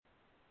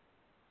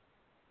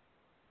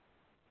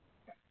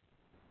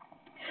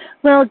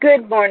Well,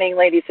 good morning,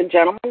 ladies and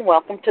gentlemen.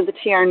 Welcome to the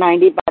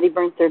TR90 Body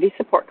Burn 30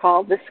 support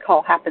call. This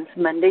call happens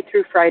Monday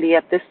through Friday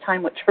at this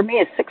time, which for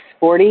me is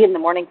 6:40 in the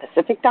morning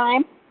Pacific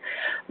time.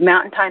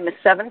 Mountain time is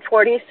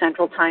 7:40,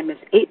 Central time is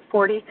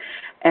 8:40,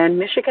 and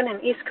Michigan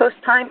and East Coast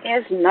time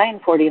is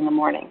 9:40 in the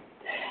morning.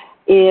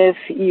 If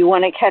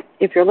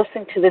you're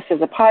listening to this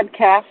as a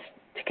podcast,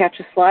 to catch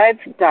us live,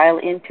 dial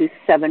into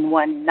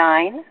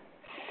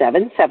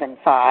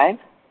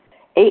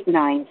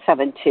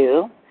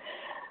 719-775-8972.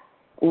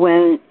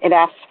 When it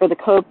asks for the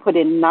code, put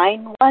in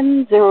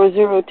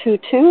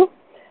 910022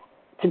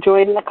 to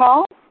join the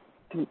call.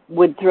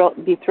 Would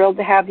be thrilled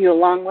to have you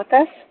along with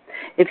us.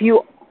 If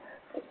you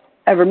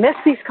ever miss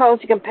these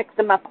calls, you can pick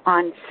them up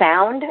on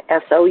Sound,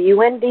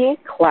 S-O-U-N-D,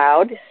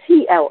 Cloud,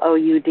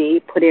 C-L-O-U-D,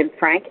 put in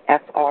Frank,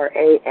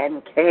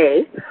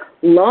 F-R-A-N-K,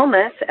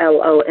 Lomas,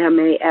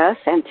 L-O-M-A-S,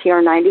 and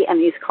TR90,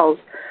 and these calls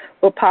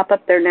will pop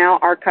up there now,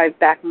 archived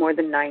back more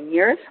than 9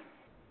 years.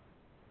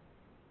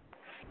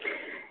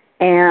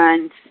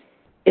 And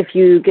if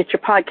you get your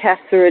podcast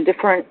through a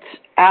different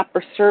app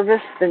or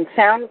service than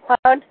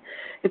SoundCloud,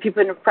 if you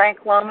put in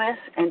Frank Lomas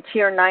and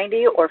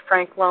TR90 or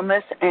Frank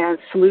Lomas and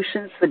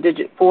Solutions, the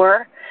digit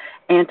 4,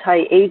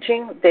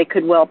 anti-aging, they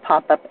could well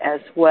pop up as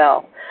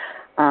well.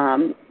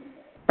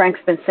 Frank's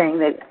been saying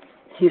that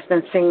he's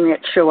been seeing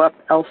it show up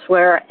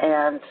elsewhere,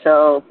 and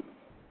so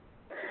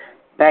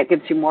that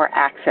gives you more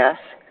access.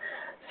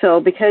 So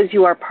because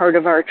you are part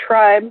of our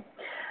tribe,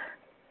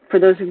 for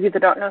those of you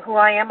that don't know who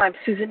I am, I'm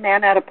Susan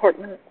Mann out of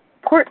Portland,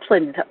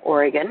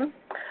 Oregon.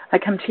 I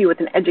come to you with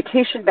an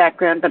education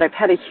background, but I've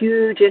had a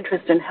huge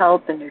interest in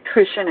health and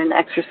nutrition and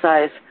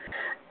exercise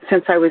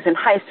since I was in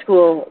high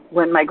school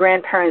when my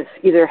grandparents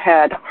either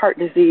had heart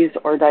disease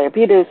or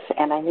diabetes,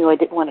 and I knew I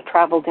didn't want to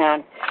travel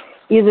down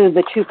either of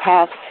the two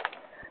paths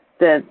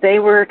that they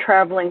were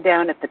traveling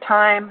down at the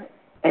time,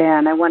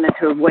 and I wanted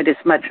to avoid as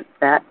much of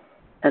that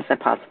as I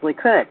possibly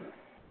could.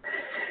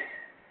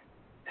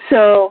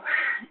 So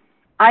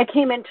I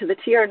came into the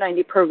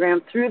TR90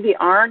 program through the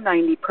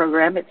R90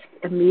 program, its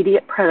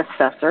immediate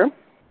predecessor.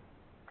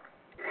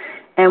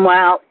 And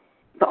while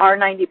the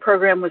R90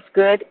 program was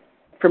good,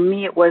 for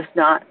me it was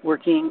not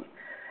working.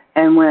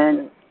 And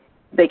when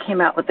they came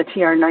out with the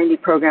TR90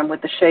 program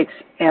with the shakes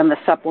and the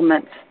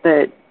supplements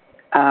that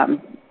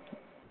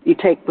you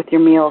take with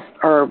your meals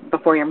or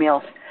before your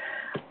meals,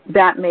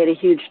 that made a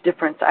huge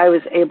difference. I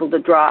was able to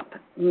drop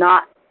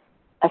not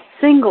a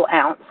single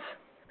ounce,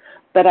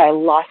 but I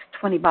lost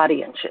 20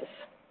 body inches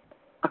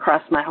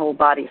across my whole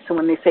body. So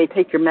when they say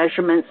take your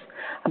measurements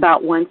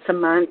about once a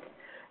month,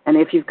 and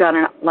if you've got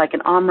an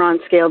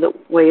Omron scale that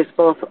weighs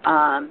both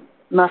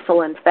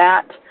muscle and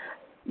fat,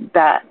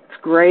 that's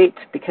great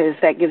because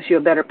that gives you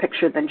a better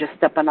picture than just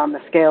stepping on the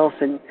scales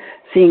and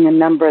seeing a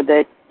number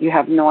that you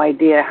have no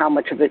idea how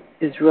much of it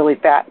is really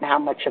fat and how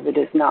much of it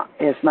is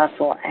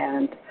muscle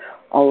and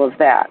all of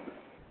that.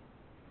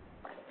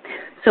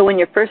 So when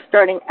you're first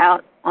starting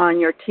out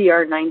on your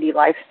TR90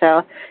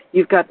 lifestyle,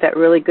 you've got that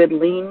really good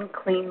lean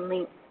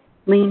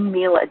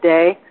meal a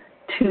day,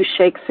 2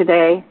 shakes a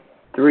day,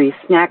 3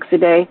 snacks a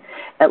day,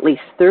 at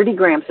least 30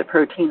 grams of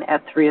protein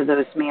at 3 of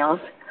those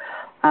meals.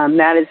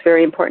 That is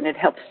very important. It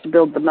helps to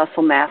build the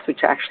muscle mass,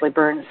 which actually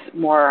burns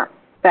more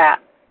fat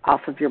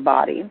off of your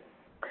body.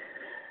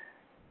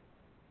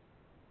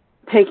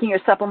 Taking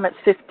your supplements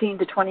 15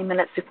 to 20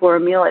 minutes before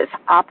a meal is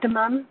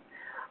optimum.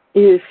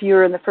 If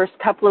you're in the first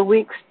couple of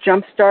weeks,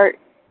 Jumpstart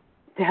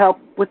to help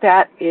with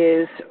that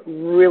is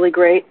really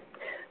great.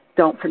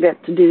 Don't forget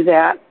to do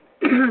that.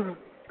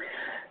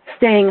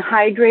 Staying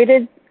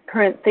hydrated,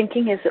 current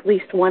thinking is at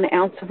least 1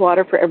 ounce of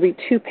water for every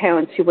 2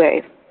 pounds you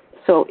weigh.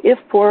 So if,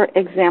 for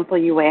example,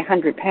 you weigh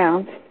 100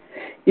 pounds,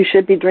 you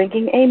should be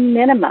drinking a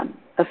minimum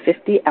of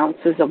 50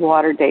 ounces of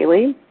water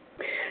daily.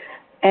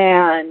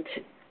 And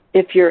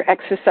if you're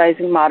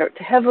exercising moderate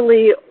to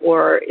heavily,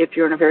 or if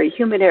you're in a very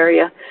humid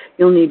area,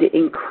 you'll need to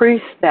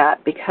increase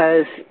that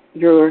because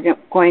you're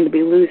going to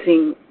be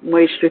losing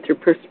moisture through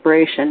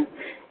perspiration,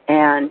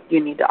 and you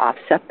need to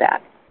offset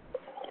that.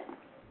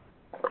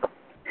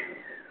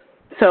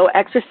 So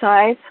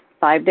exercise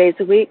 5 days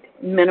a week,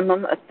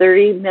 minimum of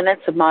 30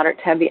 minutes of moderate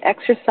to heavy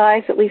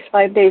exercise at least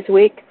 5 days a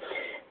week.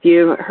 If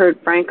you heard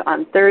Frank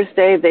on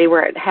Thursday, they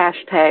were at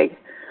hashtag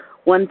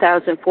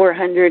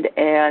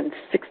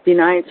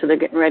 1,469, so they're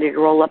getting ready to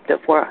roll up to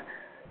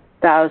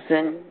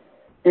 4,000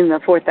 in the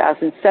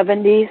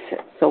 4,070s.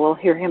 So we'll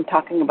hear him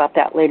talking about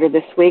that later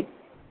this week.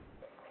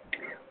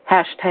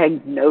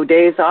 Hashtag no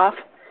days off.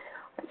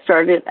 It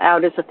started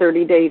out as a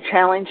 30-day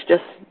challenge,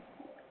 just,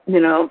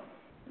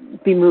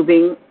 be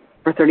moving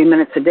for 30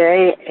 minutes a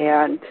day,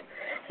 and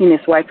he and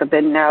his wife have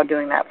been now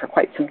doing that for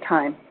quite some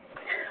time.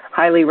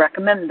 Highly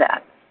recommend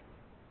that.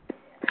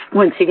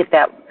 Once you get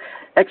that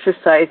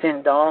exercise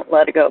in, don't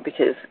let it go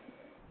because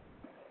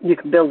you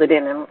can build it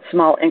in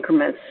small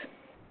increments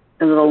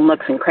in little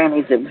nooks and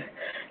crannies of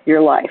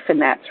your life,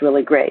 and that's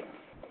really great.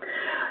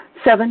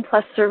 7+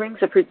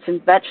 servings of fruits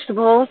and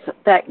vegetables.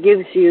 That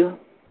gives you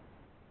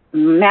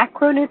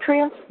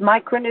macronutrients,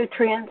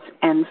 micronutrients,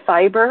 and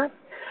fiber.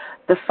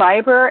 The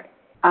fiber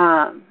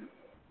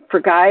For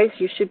guys,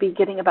 you should be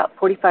getting about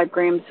 45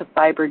 grams of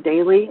fiber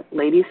daily.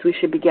 Ladies, we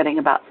should be getting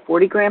about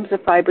 40 grams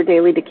of fiber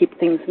daily to keep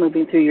things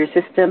moving through your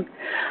system.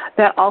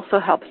 That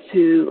also helps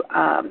to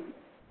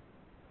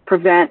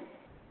prevent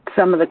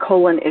some of the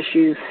colon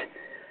issues.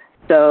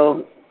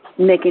 So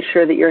making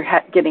sure that you're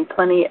getting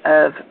plenty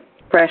of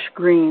fresh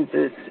greens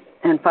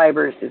and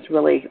fibers is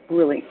really,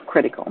 really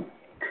critical.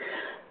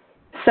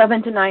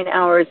 7 to 9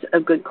 hours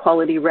of good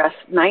quality rest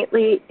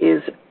nightly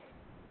is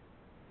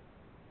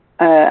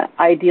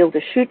ideal to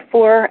shoot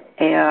for,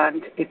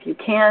 and if you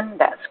can,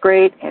 that's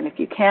great, and if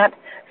you can't,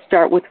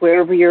 start with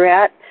wherever you're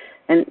at,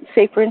 and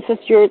say, for instance,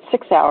 you're at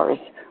 6 hours.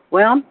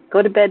 Well,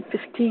 go to bed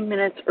 15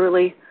 minutes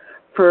early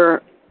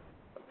for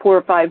 4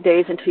 or 5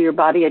 days until your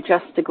body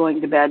adjusts to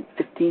going to bed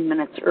 15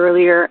 minutes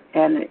earlier,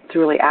 and it's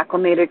really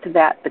acclimated to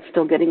that, but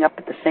still getting up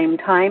at the same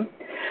time.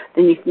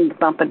 Then you can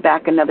bump it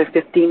back another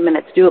 15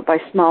 minutes. Do it by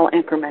small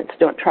increments.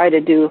 Don't try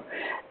to do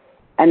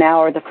an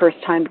hour the first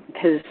time,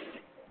 because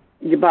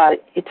your body,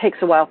 it takes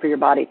a while for your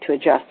body to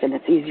adjust, and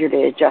it's easier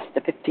to adjust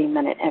to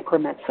 15-minute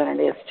increments than it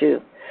is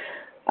to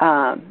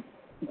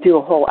do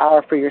a whole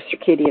hour for your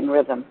circadian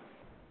rhythm.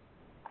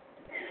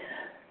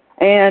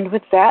 And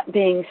with that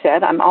being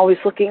said, I'm always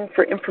looking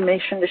for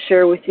information to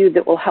share with you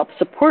that will help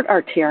support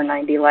our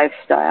TR90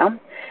 lifestyle.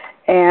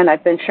 And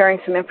I've been sharing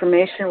some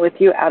information with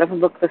you out of a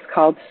book that's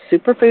called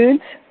Superfoods,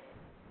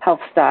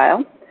 Health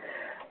Style,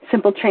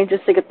 Simple Changes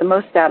to Get the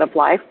Most Out of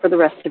Life for the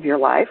Rest of Your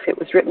Life. It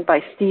was written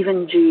by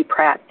Stephen G.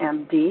 Pratt,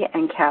 MD,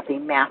 and Kathy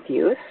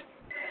Matthews.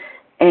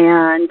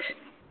 And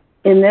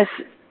in this,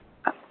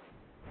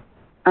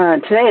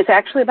 today is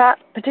actually about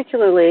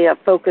particularly a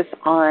focus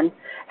on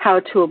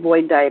how to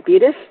avoid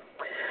diabetes.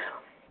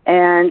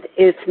 And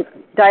it's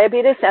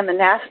diabetes and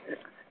the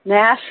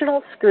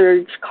national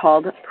scourge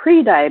called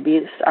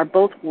prediabetes are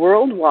both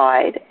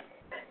worldwide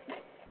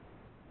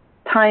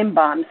time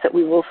bombs that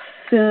we will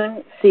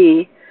soon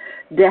see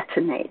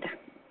detonate.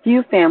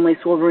 Few families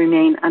will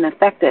remain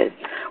unaffected.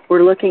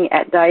 We're looking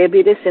at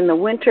diabetes in the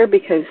winter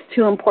because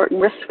two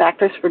important risk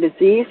factors for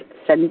disease,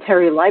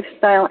 sedentary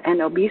lifestyle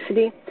and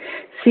obesity,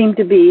 seem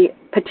to be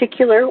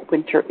particular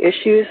winter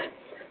issues.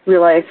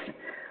 Realize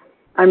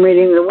I'm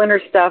reading the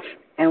winter stuff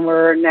and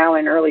we're now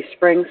in early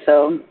spring,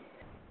 so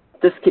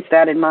just keep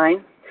that in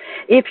mind.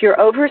 If you're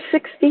over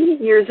 60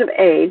 years of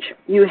age,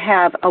 you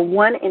have a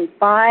 1 in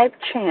 5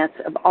 chance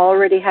of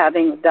already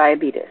having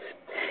diabetes.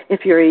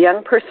 If you're a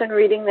young person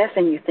reading this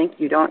and you think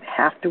you don't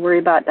have to worry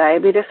about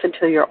diabetes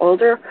until you're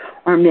older,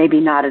 or maybe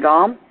not at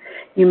all,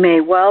 you may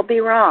well be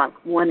wrong.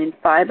 1 in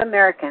 5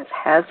 Americans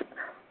has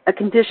a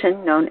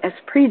condition known as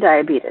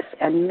prediabetes,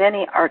 and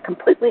many are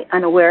completely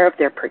unaware of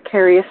their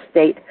precarious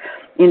state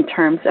in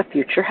terms of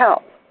future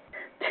health.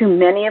 Too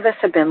many of us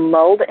have been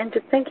lulled into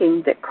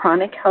thinking that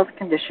chronic health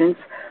conditions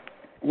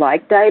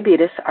like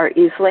diabetes are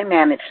easily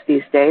managed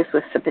these days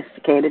with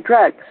sophisticated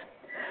drugs.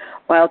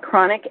 While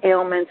chronic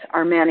ailments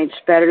are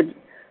managed better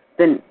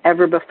than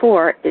ever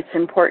before, it's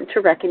important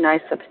to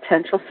recognize the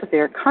potential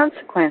severe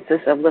consequences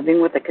of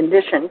living with a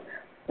condition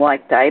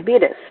like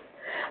diabetes.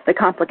 The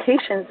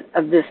complications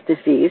of this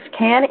disease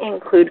can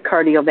include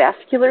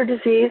cardiovascular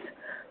disease,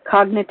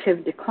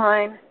 cognitive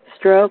decline,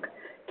 stroke,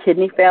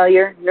 kidney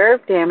failure,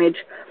 nerve damage,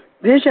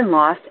 vision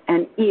loss,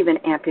 and even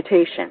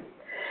amputation.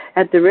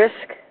 As the risk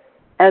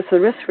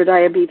for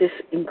diabetes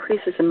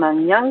increases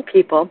among young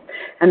people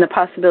and the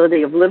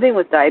possibility of living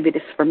with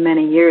diabetes for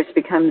many years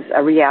becomes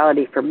a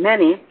reality for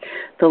many,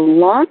 the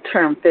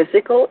long-term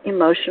physical,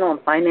 emotional,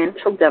 and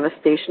financial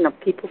devastation of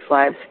people's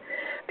lives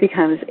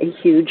becomes a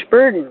huge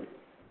burden.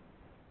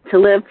 To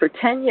live for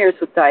 10 years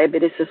with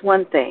diabetes is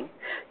one thing.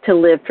 To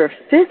live for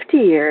 50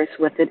 years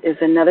with it is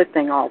another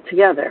thing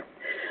altogether,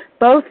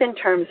 both in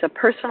terms of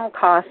personal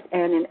cost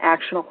and in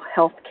actual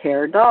health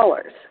care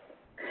dollars.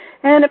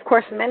 And, of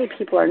course, many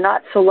people are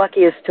not so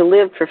lucky as to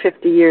live for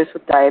 50 years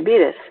with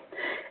diabetes.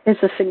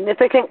 It's a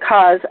significant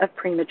cause of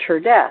premature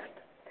death.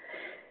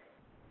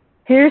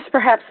 Here's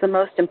perhaps the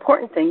most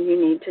important thing you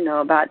need to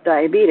know about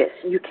diabetes.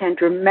 You can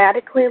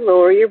dramatically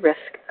lower your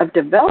risk of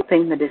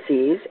developing the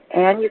disease,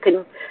 and you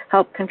can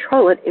help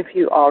control it if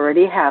you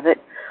already have it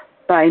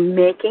by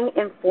making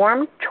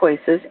informed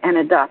choices and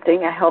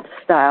adopting a health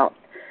style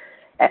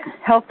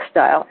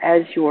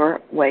as your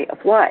way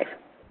of life.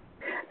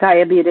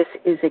 Diabetes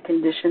is a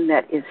condition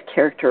that is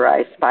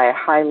characterized by a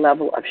high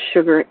level of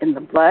sugar in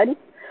the blood,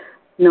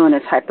 known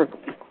as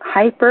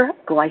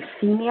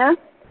hyperglycemia.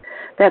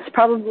 That's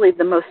probably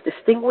the most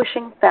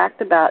distinguishing fact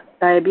about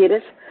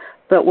diabetes,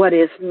 but what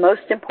is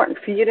most important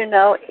for you to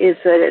know is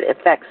that it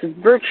affects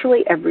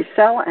virtually every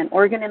cell and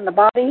organ in the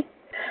body.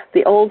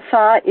 The old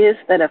saw is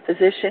that a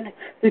physician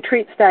who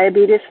treats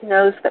diabetes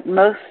knows that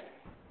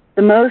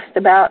the most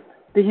about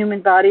the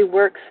human body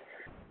works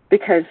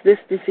because this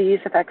disease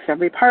affects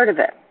every part of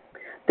it.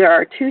 There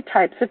are two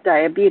types of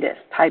diabetes,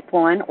 type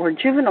 1 or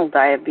juvenile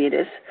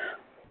diabetes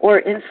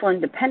or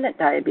insulin-dependent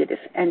diabetes,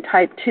 and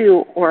type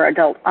 2 or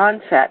adult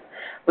onset,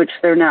 which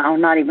they're now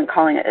not even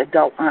calling it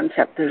adult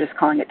onset, they're just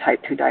calling it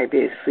type 2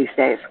 diabetes these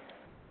days,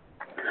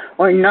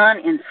 or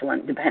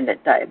non-insulin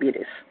dependent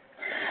diabetes.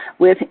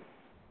 With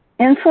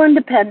Insulin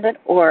dependent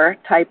or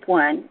type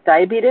 1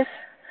 diabetes,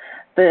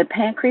 the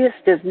pancreas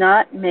does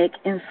not make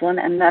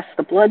insulin and thus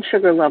the blood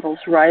sugar levels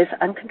rise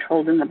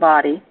uncontrolled in the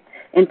body.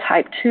 In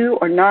type 2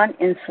 or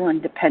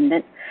non-insulin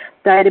dependent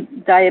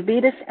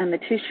diabetes and the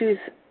tissues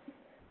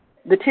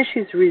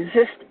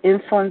resist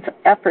insulin's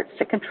efforts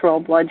to control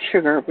blood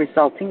sugar,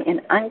 resulting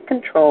in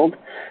uncontrolled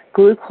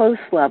glucose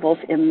levels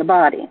in the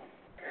body.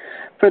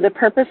 For the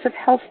purpose of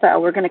health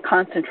style, we're going to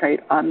concentrate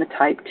on the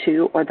type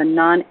 2 or the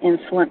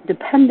non-insulin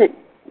dependent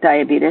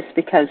diabetes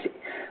because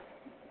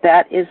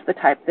that is the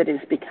type that is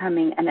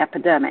becoming an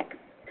epidemic.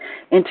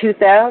 In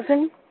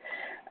 2000,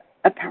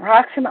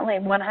 approximately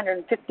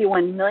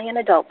 151 million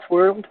adults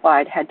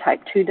worldwide had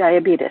type 2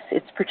 diabetes.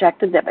 It's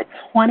projected that by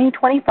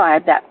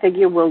 2025, that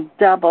figure will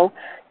double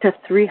to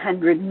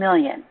 300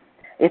 million.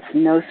 It's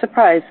no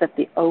surprise that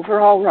the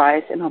overall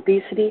rise in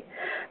obesity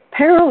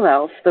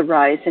parallels the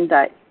rise in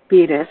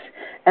diabetes,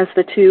 as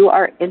the two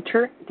are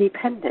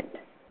interdependent.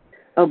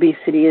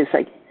 Obesity is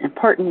an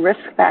important risk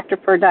factor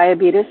for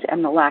diabetes,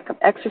 and the lack of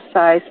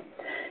exercise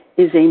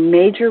is a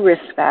major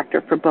risk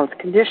factor for both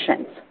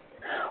conditions.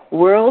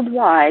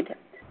 Worldwide,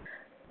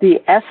 the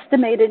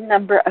estimated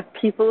number of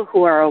people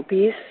who are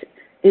obese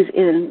is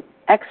in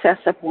excess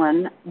of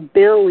 1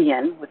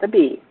 billion with a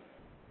B.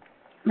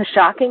 The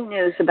shocking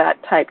news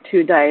about type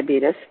 2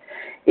 diabetes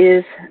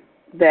is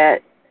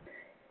that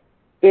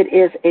it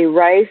is a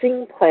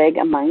rising plague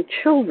among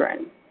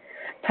children.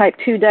 Type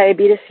 2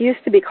 diabetes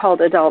used to be called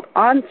adult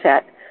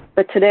onset,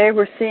 but today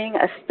we're seeing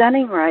a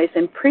stunning rise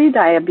in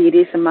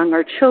pre-diabetes among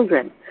our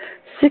children.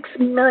 6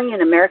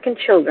 million American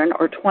children,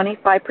 or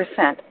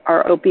 25%,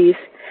 are obese,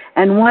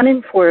 and 1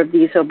 in 4 of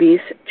these obese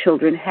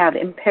children have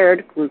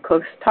impaired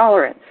glucose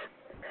tolerance.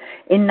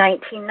 In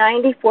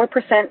 1990,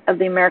 4% of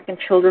the American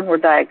children were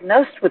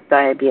diagnosed with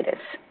diabetes.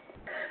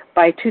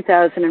 By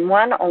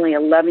 2001, only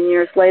 11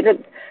 years later,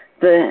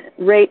 the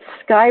rate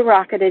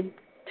skyrocketed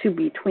to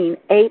between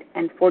 8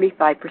 and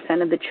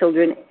 45% of the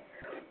children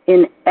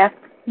in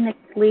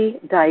ethnically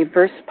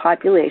diverse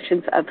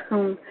populations, of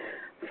whom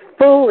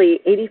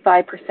fully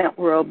 85%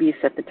 were obese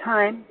at the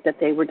time that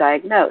they were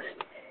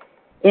diagnosed.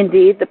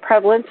 Indeed, the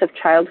prevalence of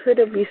childhood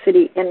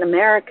obesity in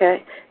America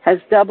has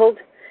doubled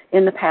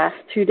in the past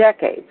 2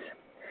 decades.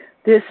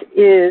 This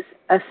is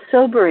a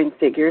sobering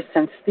figure,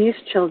 since these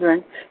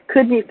children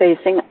could be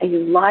facing a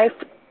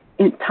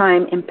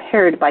lifetime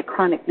impaired by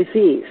chronic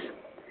disease.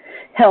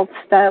 Health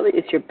style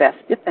is your best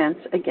defense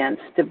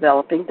against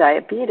developing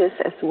diabetes,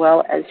 as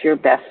well as your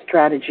best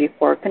strategy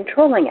for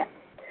controlling it.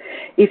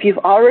 If you've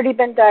already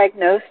been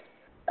diagnosed,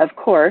 of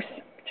course,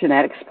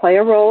 genetics play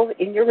a role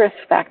in your risk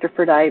factor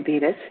for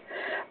diabetes,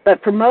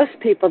 but for most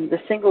people, the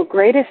single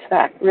greatest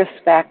risk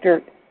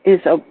factor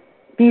is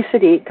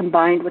obesity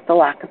combined with the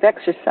lack of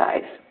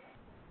exercise.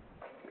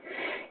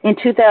 In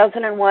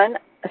 2001,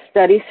 a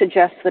study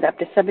suggests that up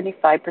to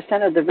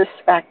 75% of the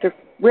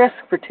risk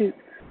for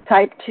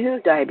type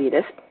 2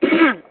 diabetes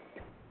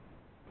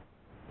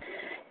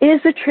is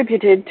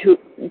attributable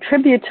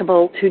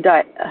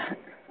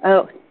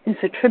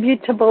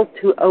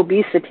to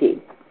obesity.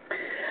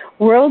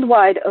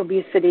 Worldwide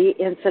obesity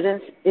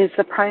incidence is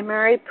the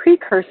primary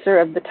precursor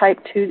of the type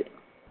 2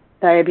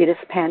 diabetes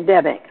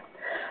pandemic.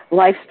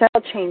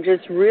 Lifestyle changes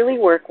really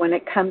work when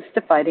it comes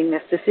to fighting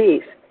this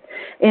disease.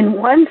 In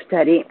one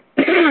study,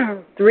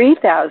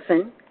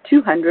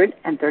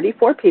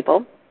 3,234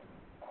 people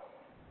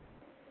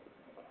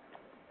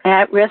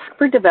at risk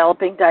for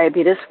developing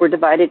diabetes were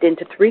divided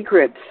into 3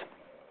 groups.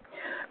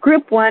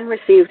 Group 1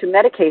 received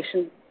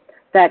medication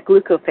that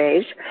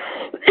glucophage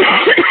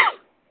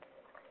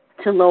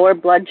to lower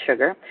blood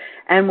sugar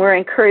and were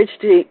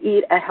encouraged to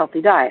eat a healthy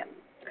diet.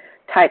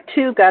 Type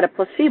 2 got a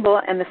placebo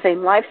and the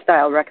same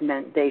lifestyle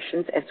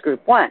recommendations as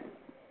Group 1.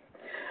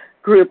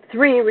 Group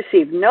 3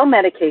 received no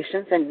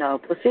medications and no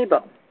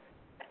placebo,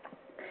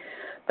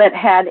 but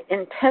had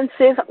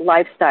intensive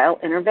lifestyle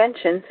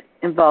interventions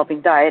involving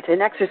diet and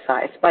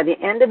exercise. By the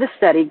end of the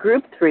study,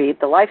 Group 3,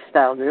 the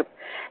lifestyle group,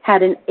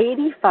 had an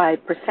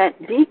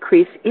 85%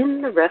 decrease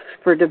in the risk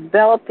for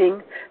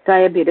developing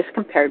diabetes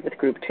compared with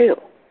Group 2.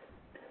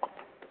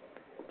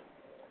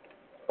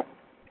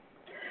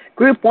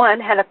 Group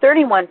 1 had a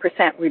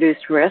 31%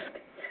 reduced risk.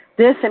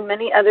 This and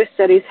many other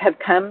studies have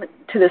come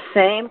to the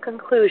same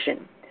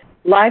conclusion.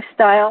 Health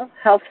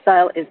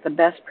style is the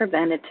best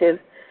preventative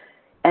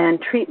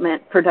and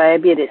treatment for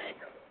diabetes.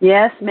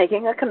 Yes,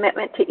 making a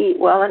commitment to eat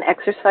well and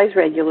exercise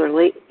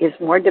regularly is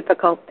more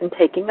difficult than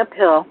taking a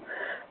pill,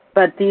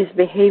 but these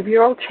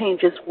behavioral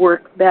changes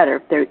work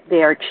better.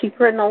 They are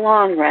cheaper in the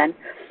long run,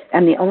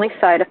 and the only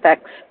side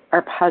effects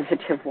are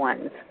positive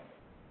ones.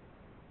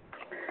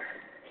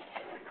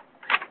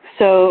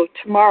 So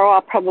tomorrow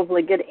I'll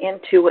probably get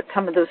into what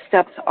some of those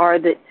steps are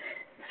that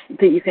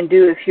you can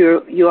do if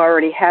you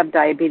already have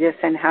diabetes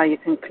and how you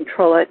can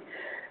control it.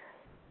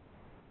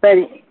 But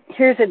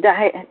here's a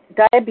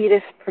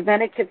diabetes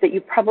preventative that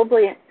you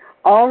probably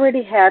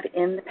already have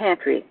in the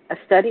pantry. A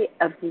study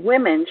of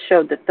women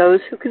showed that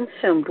those who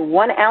consumed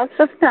 1 ounce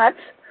of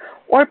nuts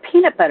or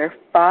peanut butter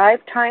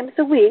 5 times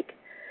a week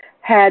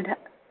had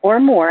or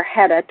more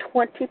had a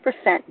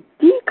 20%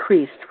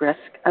 decreased risk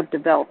of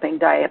developing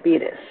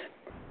diabetes.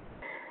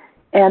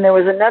 And there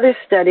was another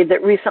study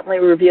that recently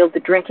revealed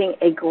that drinking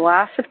a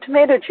glass of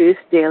tomato juice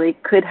daily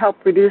could help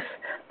reduce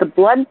the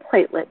blood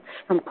platelets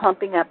from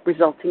clumping up,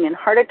 resulting in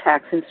heart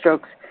attacks and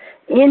strokes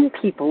in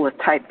people with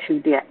type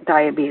 2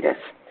 diabetes.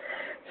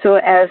 So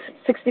as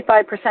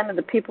 65% of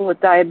the people with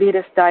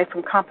diabetes die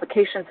from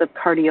complications of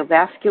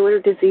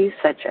cardiovascular disease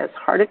such as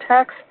heart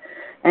attacks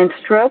and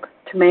stroke,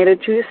 tomato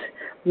juice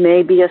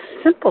may be a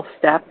simple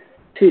step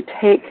to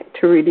take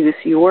to reduce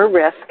your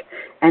risk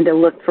and to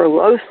look for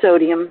low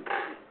sodium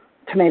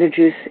tomato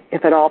juice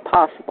if at all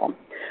possible.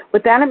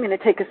 With that, I'm going to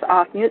take us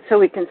off mute so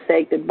we can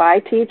say goodbye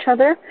to each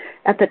other.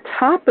 At the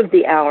top of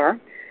the hour,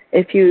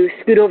 if you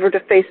scoot over to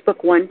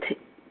Facebook One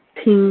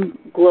Team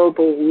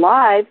Global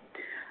Live,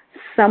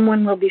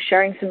 someone will be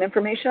sharing some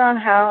information on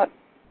how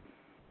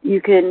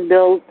you can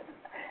build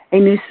a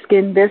Nu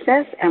Skin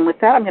business. And with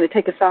that, I'm going to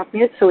take us off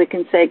mute so we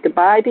can say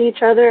goodbye to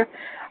each other.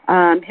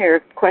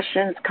 Hear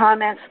questions,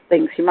 comments,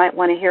 things you might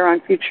want to hear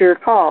on future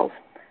calls.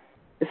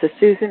 This is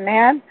Susan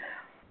Mann,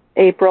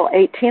 April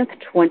 18th,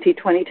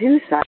 2022,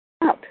 signing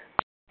out.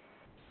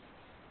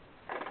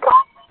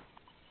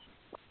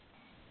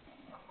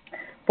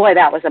 Boy,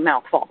 that was a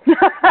mouthful.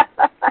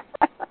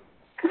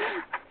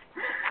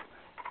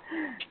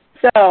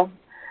 So,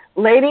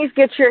 ladies,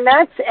 get your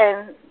nuts,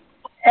 and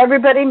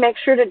everybody make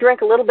sure to drink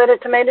a little bit of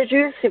tomato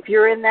juice if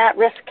you're in that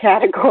risk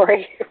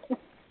category.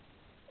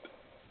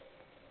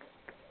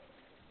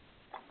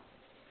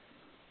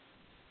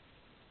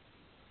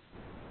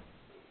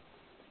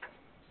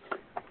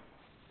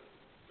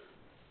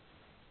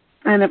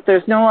 And if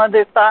there's no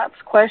other thoughts,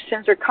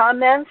 questions, or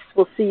comments,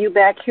 we'll see you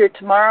back here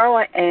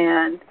tomorrow,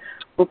 and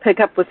we'll pick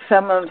up with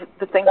some of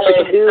the things we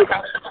can do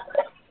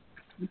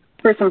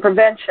for some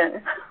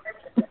prevention.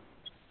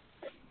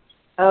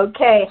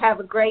 Okay, have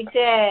a great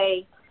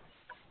day.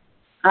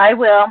 I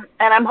will,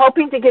 and I'm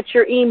hoping to get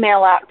your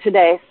email out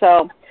today,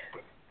 so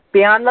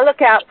be on the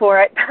lookout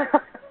for it.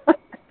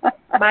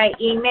 My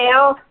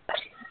email?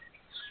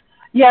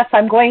 Yes,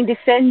 I'm going to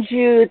send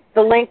you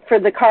the link for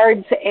the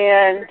cards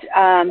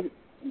and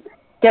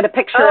get a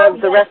picture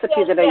of the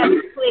recipe that I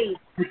use. Please.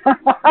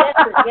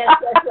 Yes.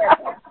 I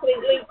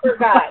completely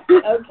forgot.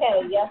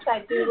 Okay, yes,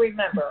 I do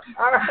remember.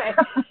 All right.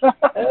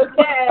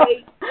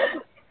 Okay.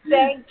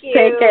 Thank you.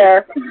 Take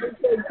care.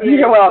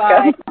 You're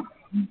welcome.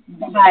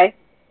 Bye.